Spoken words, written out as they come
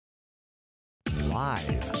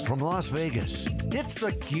Live from Las Vegas, it's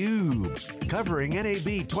theCUBE, covering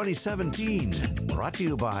NAB 2017. Brought to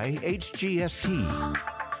you by HGST.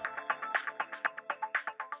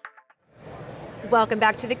 Welcome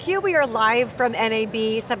back to theCUBE. We are live from NAB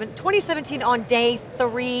 2017 on day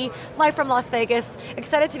 3, live from Las Vegas.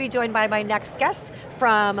 Excited to be joined by my next guest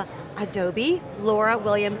from Adobe, Laura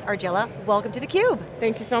Williams Argilla. Welcome to theCUBE.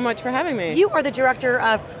 Thank you so much for having me. You are the Director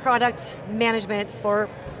of Product Management for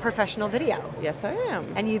Professional Video. Yes, I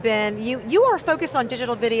am. And you are focused on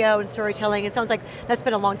digital video and storytelling. It sounds like that's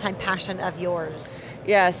been a long time passion of yours.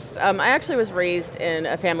 Yes, I actually was raised in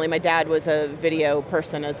a family. My dad was a video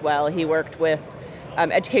person as well. He worked with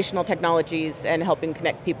educational technologies and helping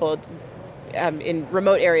connect people in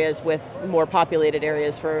remote areas with more populated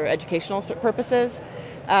areas for educational purposes.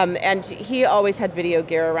 And he always had video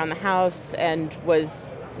gear around the house and was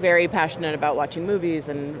very passionate about watching movies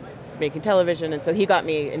and making television, and so he got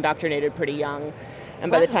me indoctrinated pretty young. And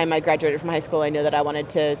by the time I graduated from high school, I knew that I wanted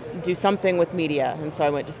to do something with media, and so I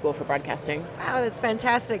went to school for broadcasting. Wow, that's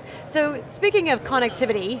fantastic. So speaking of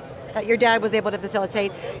connectivity that your dad was able to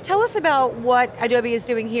facilitate, tell us about what Adobe is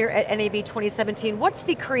doing here at NAB 2017. What's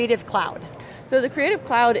the Creative Cloud? So the Creative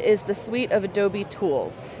Cloud is the suite of Adobe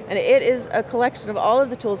tools, and it is a collection of all of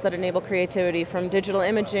the tools that enable creativity, from digital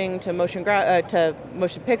imaging to motion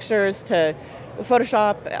pictures to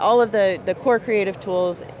Photoshop, all of the core creative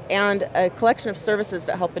tools, and a collection of services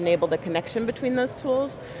that help enable the connection between those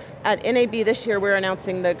tools. At NAB this year, we're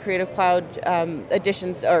announcing the Creative Cloud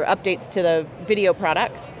additions or updates to the video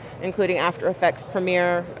products, including After Effects,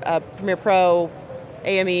 Premiere, Premiere Pro,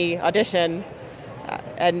 AME, Audition,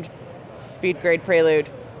 and Speed Grade Prelude,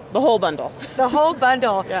 the whole bundle. The whole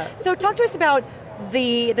bundle. Yeah. So talk to us about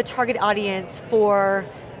the target audience for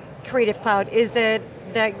Creative Cloud. Is it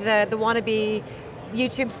the wannabe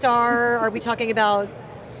YouTube star? Are we talking about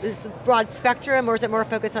this broad spectrum, or is it more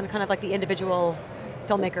focused on kind of like the individual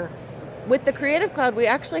filmmaker? With the Creative Cloud, we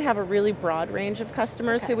actually have a really broad range of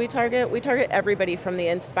customers who we target. We target everybody from the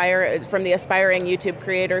aspiring YouTube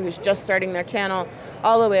creator who's just starting their channel,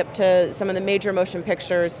 all the way up to some of the major motion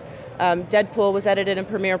pictures. Deadpool was edited in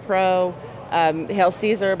Premiere Pro. Hail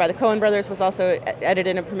Caesar by the Coen brothers was also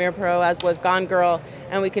edited in Premiere Pro, as was Gone Girl,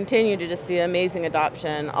 and we continue to just see amazing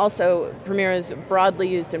adoption. Also, Premiere is broadly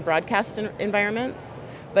used in broadcast environments,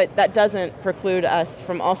 but that doesn't preclude us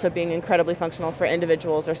from also being incredibly functional for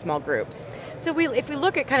individuals or small groups. So if we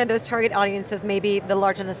look at kind of those target audiences, maybe the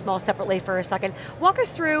large and the small separately for a second, walk us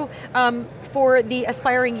through, for the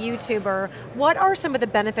aspiring YouTuber, what are some of the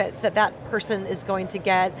benefits that that person is going to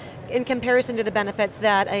get in comparison to the benefits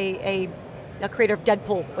that a creator of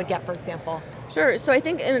Deadpool would get, for example? Sure, so I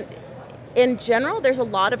think in general, there's a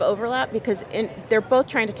lot of overlap because they're both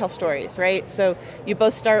trying to tell stories, right? So you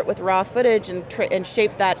both start with raw footage and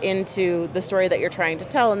shape that into the story that you're trying to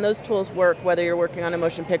tell, and those tools work whether you're working on a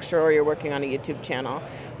motion picture or you're working on a YouTube channel.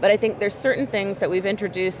 But I think there's certain things that we've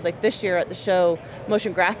introduced, like this year at the show,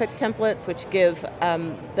 motion graphic templates, which give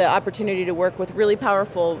the opportunity to work with really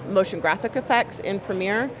powerful motion graphic effects in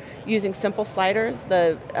Premiere using simple sliders,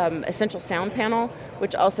 the Essential Sound panel,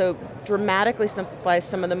 which also dramatically simplifies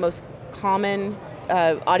some of the most common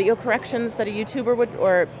audio corrections that a YouTuber would,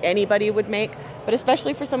 or anybody would make, but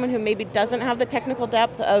especially for someone who maybe doesn't have the technical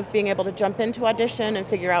depth of being able to jump into Audition and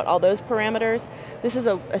figure out all those parameters. This is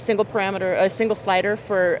a single slider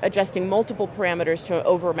for adjusting multiple parameters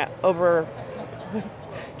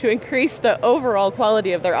to increase the overall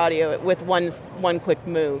quality of their audio with one quick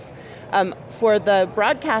move. For the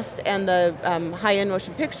broadcast and the high-end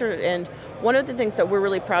motion picture, and one of the things that we're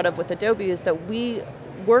really proud of with Adobe is that we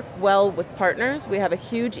work well with partners. We have a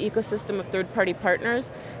huge ecosystem of third-party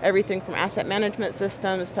partners, everything from asset management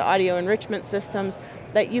systems to audio enrichment systems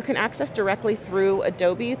that you can access directly through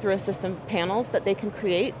Adobe, through a system of panels that they can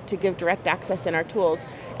create to give direct access in our tools.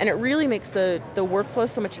 And it really makes the workflow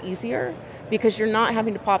so much easier because you're not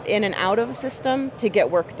having to pop in and out of a system to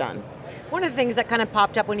get work done. One of the things that kind of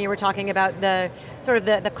popped up when you were talking about the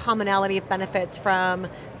commonality of benefits from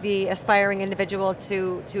the aspiring individual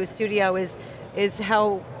to a studio is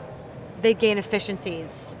how they gain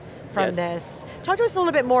efficiencies from this. Talk to us a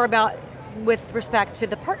little bit more about, with respect to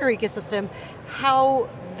the partner ecosystem, how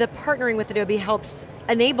the partnering with Adobe helps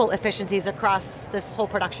enable efficiencies across this whole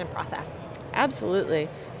production process. Absolutely.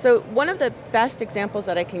 So one of the best examples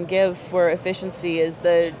that I can give for efficiency is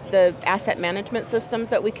the asset management systems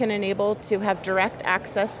that we can enable to have direct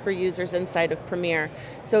access for users inside of Premiere.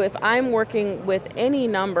 So if I'm working with any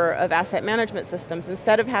number of asset management systems,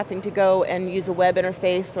 instead of having to go and use a web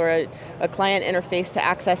interface or a client interface to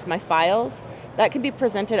access my files, that can be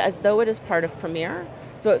presented as though it is part of Premiere.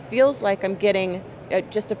 So it feels like I'm getting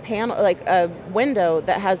just a panel, like a window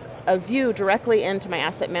that has a view directly into my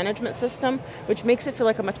asset management system, which makes it feel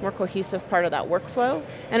like a much more cohesive part of that workflow.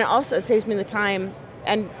 And it also saves me the time,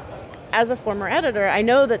 and as a former editor, I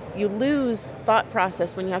know that you lose thought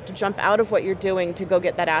process when you have to jump out of what you're doing to go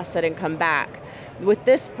get that asset and come back. With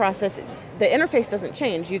this process, the interface doesn't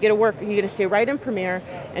change. You get to stay right in Premiere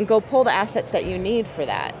and go pull the assets that you need for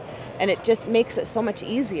that. And it just makes it so much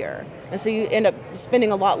easier. And so you end up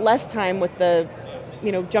spending a lot less time with the,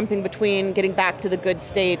 jumping between getting back to the good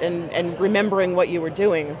state and remembering what you were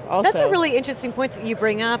doing also. That's a really interesting point that you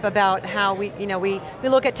bring up about how we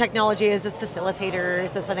look at technology as this facilitator,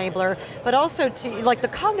 as this enabler, but also to like the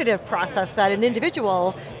cognitive process that an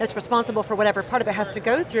individual that's responsible for whatever part of it has to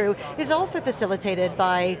go through is also facilitated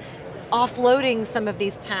by offloading some of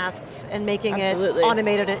these tasks and making Absolutely. It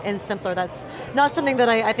automated and simpler. That's not something that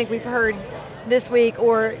I think we've heard this week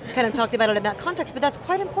or kind of talked about it in that context, but that's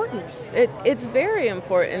quite important. It's very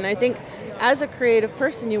important. I think as a creative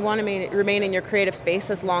person, you want to remain in your creative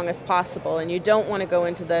space as long as possible, and you don't want to go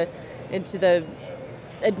into the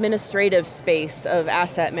administrative space of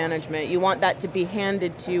asset management. You want that to be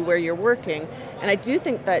handed to you where you're working. And I do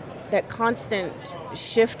think that constant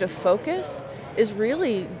shift of focus is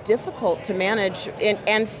really difficult to manage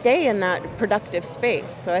and stay in that productive space.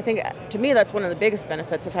 So I think, to me, that's one of the biggest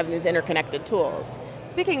benefits of having these interconnected tools.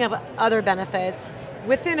 Speaking of other benefits,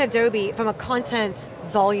 within Adobe, from a content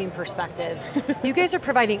volume perspective, you guys are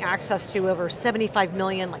providing access to over 75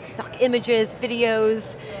 million like stock images,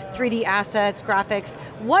 videos, 3D assets, graphics.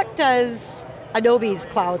 What does Adobe's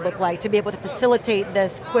cloud look like to be able to facilitate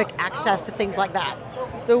this quick access to things like that?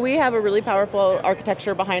 So we have a really powerful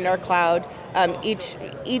architecture behind our cloud.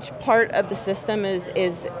 Each part of the system is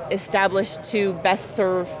established to best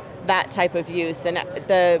serve that type of use. And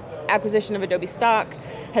the acquisition of Adobe Stock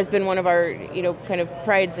has been one of our kind of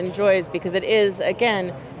prides and joys, because it is,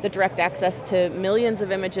 again, the direct access to millions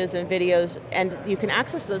of images and videos, and you can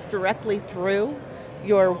access those directly through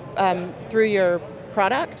your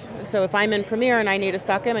product. So if I'm in Premiere and I need a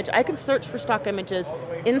stock image, I can search for stock images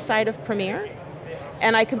inside of Premiere,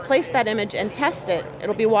 and I can place that image and test it.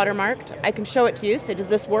 It'll be watermarked. I can show it to you, say, does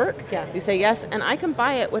this work? Yeah. You say yes, and I can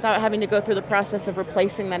buy it without having to go through the process of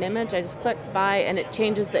replacing that image. I just click buy, and it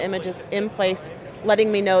changes the images in place,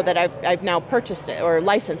 letting me know that I've now purchased it or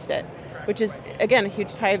licensed it, which is, again, a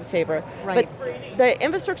huge time saver. Right. But the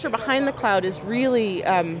infrastructure behind the cloud is really,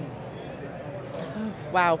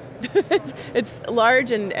 wow. It's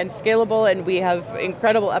large and scalable, and we have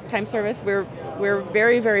incredible uptime service. We're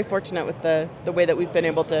very, very fortunate with the way that we've been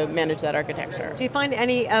able to manage that architecture. Do you find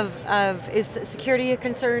any is security a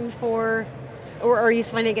concern for, or are you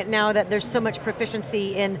finding it now that there's so much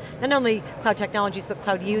proficiency in not only cloud technologies but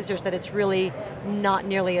cloud users that it's really not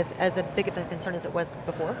nearly as a big of a concern as it was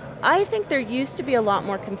before? I think there used to be a lot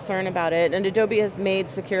more concern about it, and Adobe has made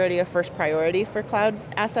security a first priority for cloud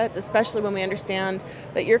assets, especially when we understand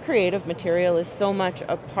that your creative material is so much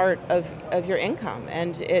a part of your income,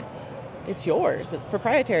 and it's yours, it's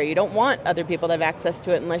proprietary. You don't want other people to have access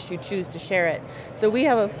to it unless you choose to share it. So we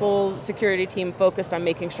have a full security team focused on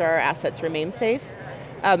making sure our assets remain safe.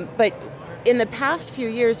 But in the past few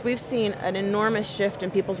years, we've seen an enormous shift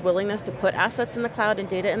in people's willingness to put assets in the cloud and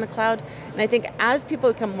data in the cloud. And I think as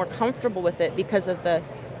people become more comfortable with it because of the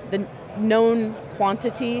known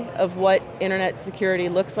quantity of what internet security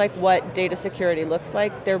looks like, what data security looks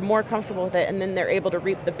like, they're more comfortable with it, and then they're able to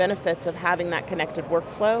reap the benefits of having that connected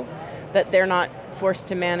workflow that they're not forced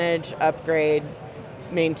to manage, upgrade,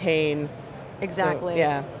 maintain. Exactly. So,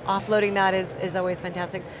 yeah. Offloading that is always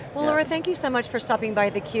fantastic. Well, Yeah. Laura, thank you so much for stopping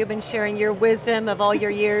by theCUBE and sharing your wisdom of all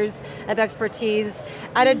your years of expertise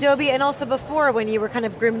at Adobe, and also before when you were kind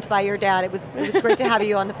of groomed by your dad. It was great to have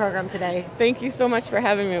you on the program today. Thank you so much for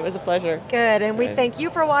having me, it was a pleasure. Good, and we thank you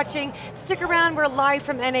for watching. Stick around, we're live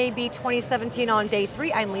from NAB 2017 on day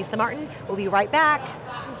 3. I'm Lisa Martin, we'll be right back.